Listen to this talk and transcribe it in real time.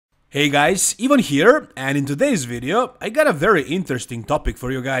Hey guys, Ivan here, and in today's video I got a very interesting topic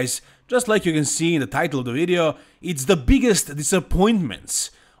for you guys. Just like you can see in the title of the video, it's the biggest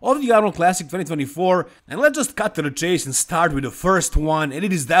disappointments of the Arnold Classic 2024, and let's just cut to the chase and start with the first one, and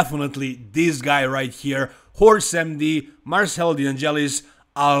it is definitely this guy right here, Horse MD, Marcelo De Angelis.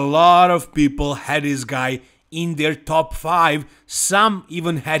 A lot of people had this guy in their top 5, some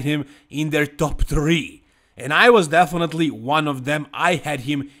even had him in their top 3. And I was definitely one of them. I had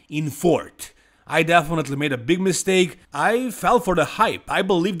him in 4th. I definitely made a big mistake. I fell for the hype. I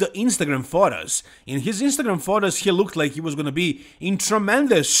believed the Instagram photos. In his Instagram photos, he looked like he was gonna be in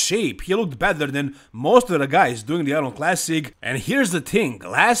tremendous shape. He looked better than most of the guys doing the Arnold Classic. And here's the thing,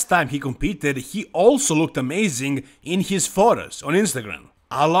 last time he competed, he also looked amazing in his photos on Instagram.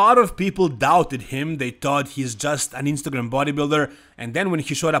 A lot of people doubted him, they thought he's just an Instagram bodybuilder, and then when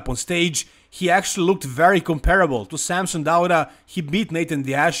he showed up on stage, he actually looked very comparable to Samson Dauda. He beat Nathan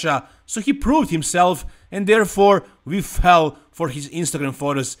Diasha, so he proved himself, and therefore we fell for his Instagram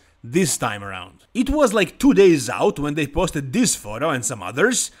photos this time around. It was like 2 days out when they posted this photo and some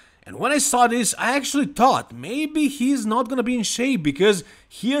others, and when I saw this, I actually thought maybe he's not gonna be in shape because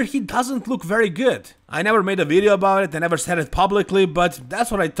here he doesn't look very good. I never made a video about it, I never said it publicly, but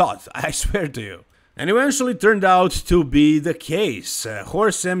that's what I thought, I swear to you. And eventually turned out to be the case.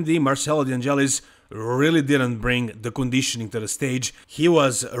 Horse MD Marcelo De Angelis really didn't bring the conditioning to the stage. He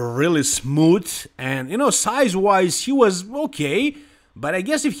was really smooth and, you know, size-wise he was okay, but I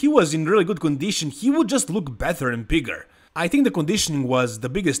guess if he was in really good condition, he would just look better and bigger. I think the conditioning was the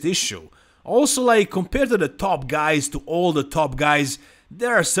biggest issue. Also, like, compared to the top guys, to all the top guys,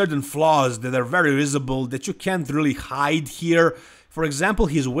 there are certain flaws that are very visible that you can't really hide here. For example,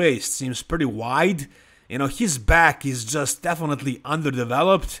 his waist seems pretty wide. You know, his back is just definitely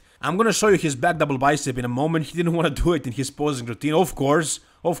underdeveloped. I'm gonna show you his back double bicep in a moment. He didn't want to do it in his posing routine, of course,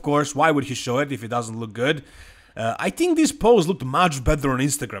 why would he show it if it doesn't look good? I think this pose looked much better on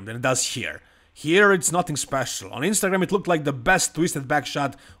Instagram than it does here. Here it's nothing special. On Instagram it looked like the best twisted back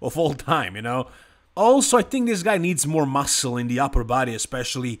shot of all time, you know? Also, I think this guy needs more muscle in the upper body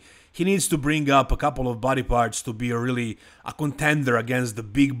especially. He needs to bring up a couple of body parts to be really a contender against the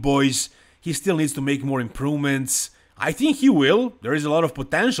big boys. He still needs to make more improvements. I think he will. There is a lot of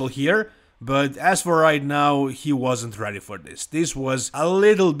potential here. But as for right now, he wasn't ready for this. This was a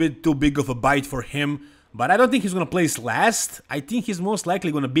little bit too big of a bite for him. But I don't think he's gonna place last. I think he's most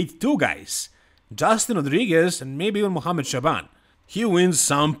likely gonna beat 2 guys. Justin Rodriguez and maybe even Mohamed Shaban. He wins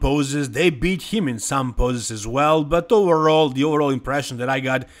some poses, they beat him in some poses as well, but overall, the overall impression that I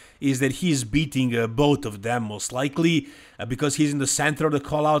got is that he's beating both of them most likely, because he's in the center of the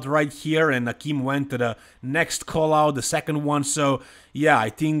call-out right here, and Akeem went to the next call-out, the second one, so yeah, I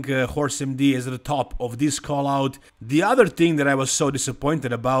think Horse MD is at the top of this call-out. The other thing that I was so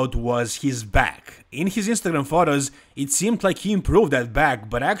disappointed about was his back. In his Instagram photos, it seemed like he improved that back,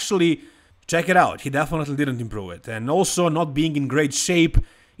 but actually, check it out, he definitely didn't improve it. And also, not being in great shape,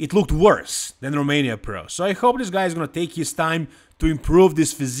 it looked worse than Romania Pro. So I hope this guy is gonna take his time to improve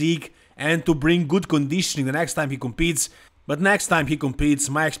this physique and to bring good conditioning the next time he competes. But next time he competes,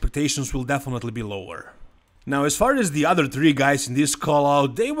 my expectations will definitely be lower. Now, as far as the other 3 guys in this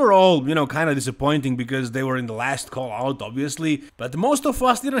call-out, they were all, you know, kind of disappointing because they were in the last call-out, obviously, but most of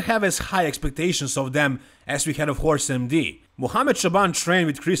us didn't have as high expectations of them as we had of Horse MD. Mohamed Shaban trained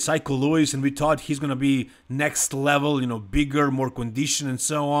with Chris Psycho Lewis, and we thought he's gonna be next level, you know, bigger, more conditioned and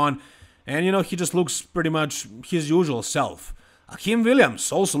so on, and, you know, he just looks pretty much his usual self. Akeem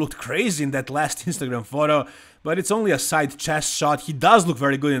Williams also looked crazy in that last Instagram photo, but it's only a side chest shot. He does look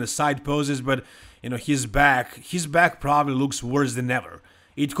very good in the side poses, but you know, his back probably looks worse than ever.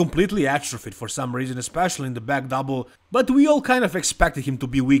 It completely atrophied for some reason, especially in the back double, but we all kind of expected him to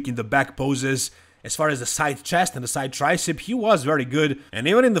be weak in the back poses. As far as the side chest and the side tricep, he was very good, and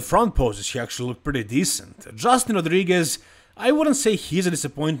even in the front poses he actually looked pretty decent. Justin Rodriguez, I wouldn't say he's a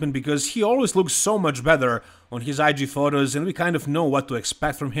disappointment because he always looks so much better on his IG photos and we kind of know what to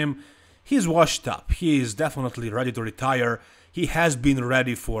expect from him. He's washed up, he is definitely ready to retire, he has been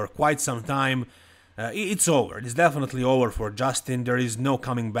ready for quite some time. It's over. It's definitely over for Justin. There is no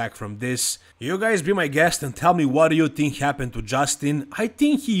coming back from this. You guys be my guest and tell me what do you think happened to Justin. I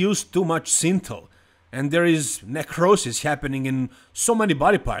think he used too much Synthol. And there is necrosis happening in so many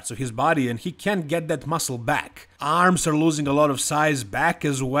body parts of his body and he can't get that muscle back. Arms are losing a lot of size, back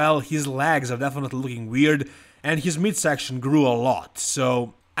as well. His legs are definitely looking weird. And his midsection grew a lot.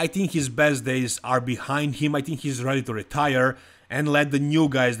 So I think his best days are behind him. I think he's ready to retire and let the new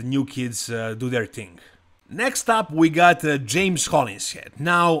guys, the new kids, do their thing. Next up, we got James Hollinshead.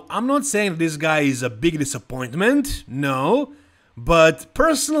 Now, I'm not saying this guy is a big disappointment, no, But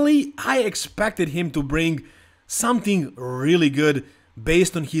personally, I expected him to bring something really good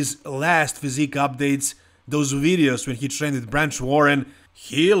based on his last physique updates, those videos when he trained with Branch Warren.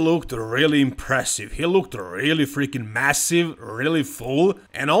 He looked really impressive, he looked really freaking massive, really full,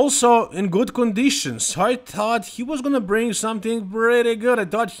 and also in good condition, so I thought he was gonna bring something pretty good. I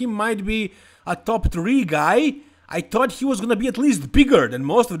thought he might be a top 3 guy. I thought he was gonna be at least bigger than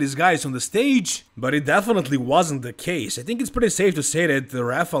most of these guys on the stage, but it definitely wasn't the case. I think it's pretty safe to say that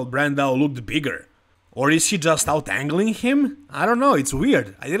Rafael Brandao looked bigger. Or is he just out-angling him? I don't know, it's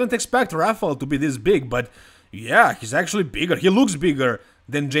weird. I didn't expect Rafael to be this big, but yeah, he's actually bigger. He looks bigger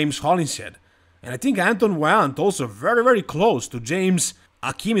than James Hollinshead. And I think Anton Want also very close to James.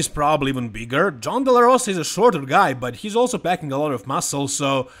 Akim is probably even bigger. John De La Rosa is a shorter guy, but he's also packing a lot of muscle,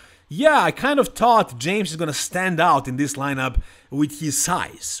 so yeah, I kind of thought James is gonna stand out in this lineup with his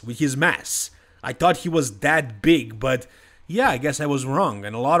size, with his mass. I thought he was that big, but yeah, I guess I was wrong,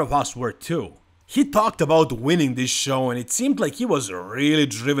 and a lot of us were too. He talked about winning this show, and it seemed like he was really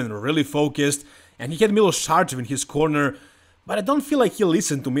driven, really focused, and he had Milos Sarcev in his corner, but I don't feel like he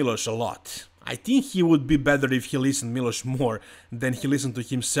listened to Milos a lot. I think he would be better if he listened to Milos more than he listened to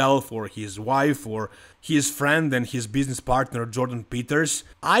himself or his wife or his friend and his business partner Jordan Peters.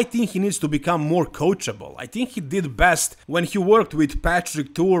 I think he needs to become more coachable. I think he did best when he worked with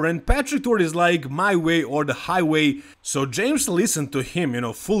Patrick Tuor, and Patrick Tuor is like my way or the highway, so James listened to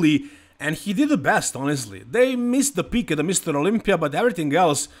him, fully, and he did the best, honestly. They missed the peak at the Mr. Olympia, but everything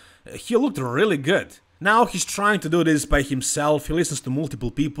else, he looked really good. Now he's trying to do this by himself, he listens to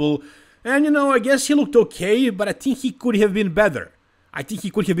multiple people, and I guess he looked okay, but I think he could have been better. I think he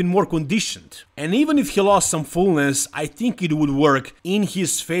could have been more conditioned. And even if he lost some fullness, I think it would work in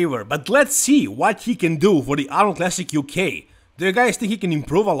his favor. But let's see what he can do for the Arnold Classic UK. Do you guys think he can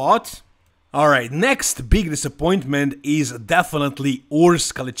improve a lot? Alright, next big disappointment is definitely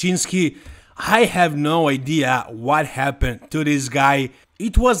Urs Kalecinski. I have no idea what happened to this guy.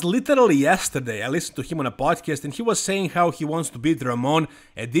 It was literally yesterday, I listened to him on a podcast and he was saying how he wants to beat Ramon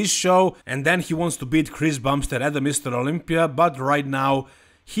at this show and then he wants to beat Chris Bumstead at the Mr. Olympia, but right now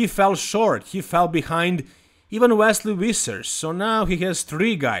he fell short, he fell behind even Wesley Wissers, so now he has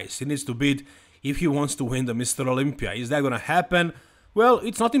 3 guys he needs to beat if he wants to win the Mr. Olympia. Is that gonna happen? Well,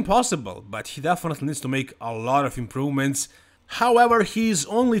 it's not impossible, but he definitely needs to make a lot of improvements. However, he's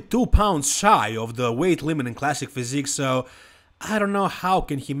only 2 pounds shy of the weight limit in classic physique, so I don't know how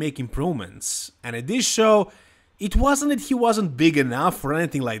can he make improvements. And at this show, it wasn't that he wasn't big enough or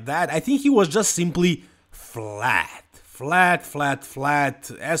anything like that. I think he was just simply flat. Flat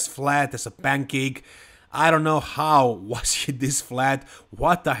as a pancake. I don't know how was he this flat.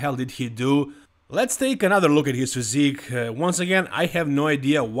 What the hell did he do? Let's take another look at his physique. Once again, I have no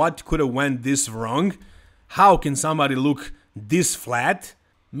idea what could have went this wrong. How can somebody look this flat?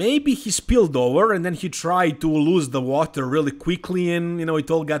 Maybe he spilled over and then he tried to lose the water really quickly and,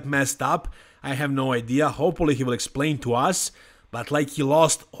 it all got messed up. I have no idea. Hopefully he will explain to us. But like he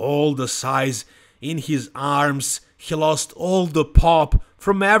lost all the size in his arms. He lost all the pop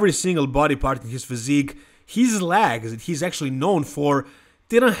from every single body part in his physique. His legs that he's actually known for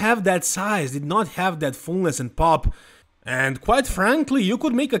didn't have that size, did not have that fullness and pop. And quite frankly, you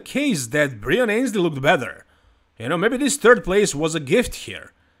could make a case that Brian Ainsley looked better. Maybe this 3rd place was a gift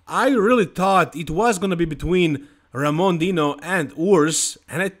here. I really thought it was gonna be between Ramon Dino and Urs,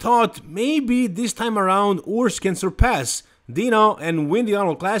 and I thought maybe this time around Urs can surpass Dino and win the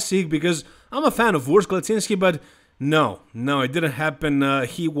Arnold Classic because I'm a fan of Urs Kalecinski, but no, it didn't happen.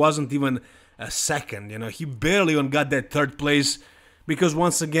 He wasn't even a second, he barely even got that 3rd place because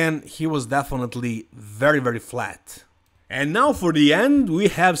once again, he was definitely very flat. And now for the end, we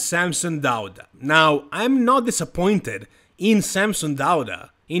have Samson Dauda. Now, I'm not disappointed in Samson Dauda,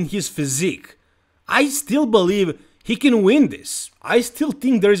 in his physique. I still believe he can win this. I still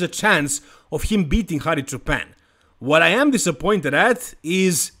think there is a chance of him beating Hari Chopin. What I am disappointed at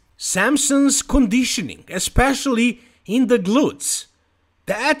is Samson's conditioning, especially in the glutes.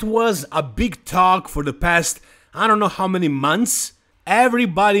 That was a big talk for the past I don't know how many months.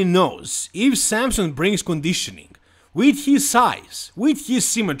 Everybody knows if Samson brings conditioning with his size, with his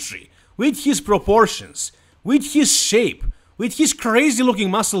symmetry, with his proportions, with his shape, with his crazy looking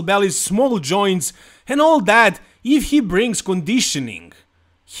muscle bellies, small joints and all that, if he brings conditioning,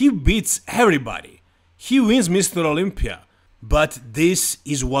 he beats everybody. He wins Mr. Olympia. But this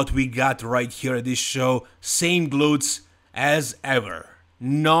is what we got right here at this show. Same glutes as ever.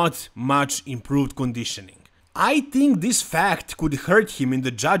 Not much improved conditioning. I think this fact could hurt him in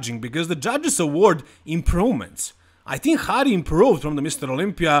the judging because the judges award improvements. I think Hari improved from the Mr.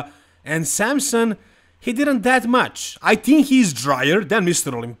 Olympia and Samson, He didn't that much. I think he's drier than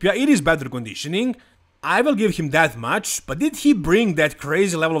Mr. Olympia, it is better conditioning. I will give him that much, but did he bring that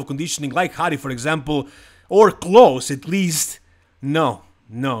crazy level of conditioning like Hadi, for example, or close at least? No,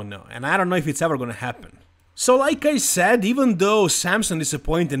 and I don't know if it's ever gonna happen. So like I said, even though Samson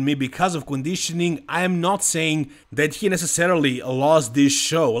disappointed me because of conditioning, I am not saying that he necessarily lost this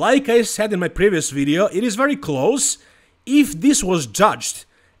show. Like I said in my previous video, it is very close. If this was judged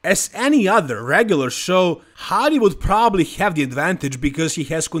as any other regular show, Hadi would probably have the advantage because he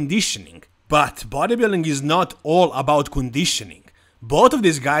has conditioning. But bodybuilding is not all about conditioning. Both of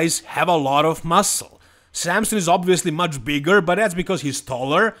these guys have a lot of muscle. Samson is obviously much bigger, but that's because he's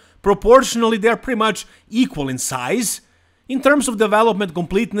taller. Proportionally, they're pretty much equal in size. In terms of development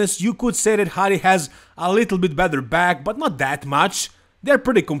completeness, you could say that Hadi has a little bit better back, but not that much. They're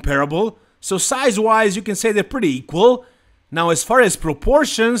pretty comparable. So size-wise, you can say they're pretty equal. Now, as far as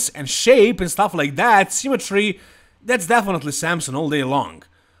proportions and shape and stuff like that, symmetry, that's definitely Samson all day long.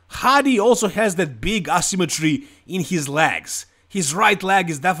 Hadi also has that big asymmetry in his legs. His right leg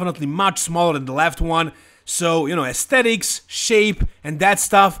is definitely much smaller than the left one. So, aesthetics, shape, and that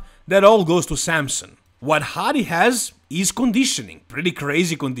stuff, that all goes to Samson. What Hadi has is conditioning, pretty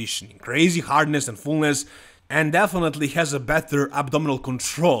crazy conditioning, crazy hardness and fullness, and definitely has a better abdominal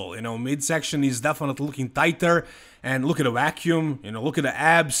control. Midsection is definitely looking tighter, and look at the vacuum, look at the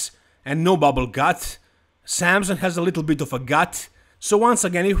abs, and no bubble gut. Samson has a little bit of a gut. So once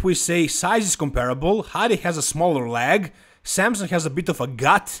again, if we say size is comparable, Hadi has a smaller leg, Samson has a bit of a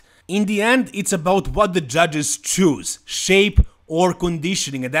gut. In the end, it's about what the judges choose, shape or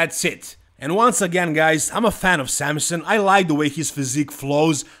conditioning, and that's it. And once again, guys, I'm a fan of Samson. I like the way his physique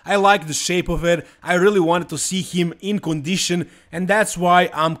flows, I like the shape of it, I really wanted to see him in condition, and that's why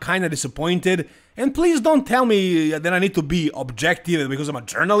I'm kinda disappointed. And please don't tell me that I need to be objective because I'm a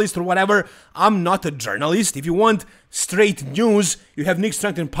journalist or whatever. I'm not a journalist. If you want straight news, you have Nick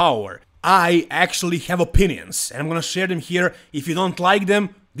Strength and Power. I actually have opinions, and I'm gonna share them here. If you don't like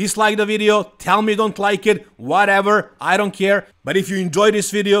them, dislike the video, tell me you don't like it, whatever, I don't care. But if you enjoyed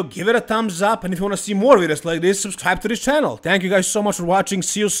this video, give it a thumbs up, and if you want to see more videos like this, subscribe to this channel. Thank you guys so much for watching,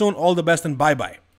 see you soon, all the best, and bye bye.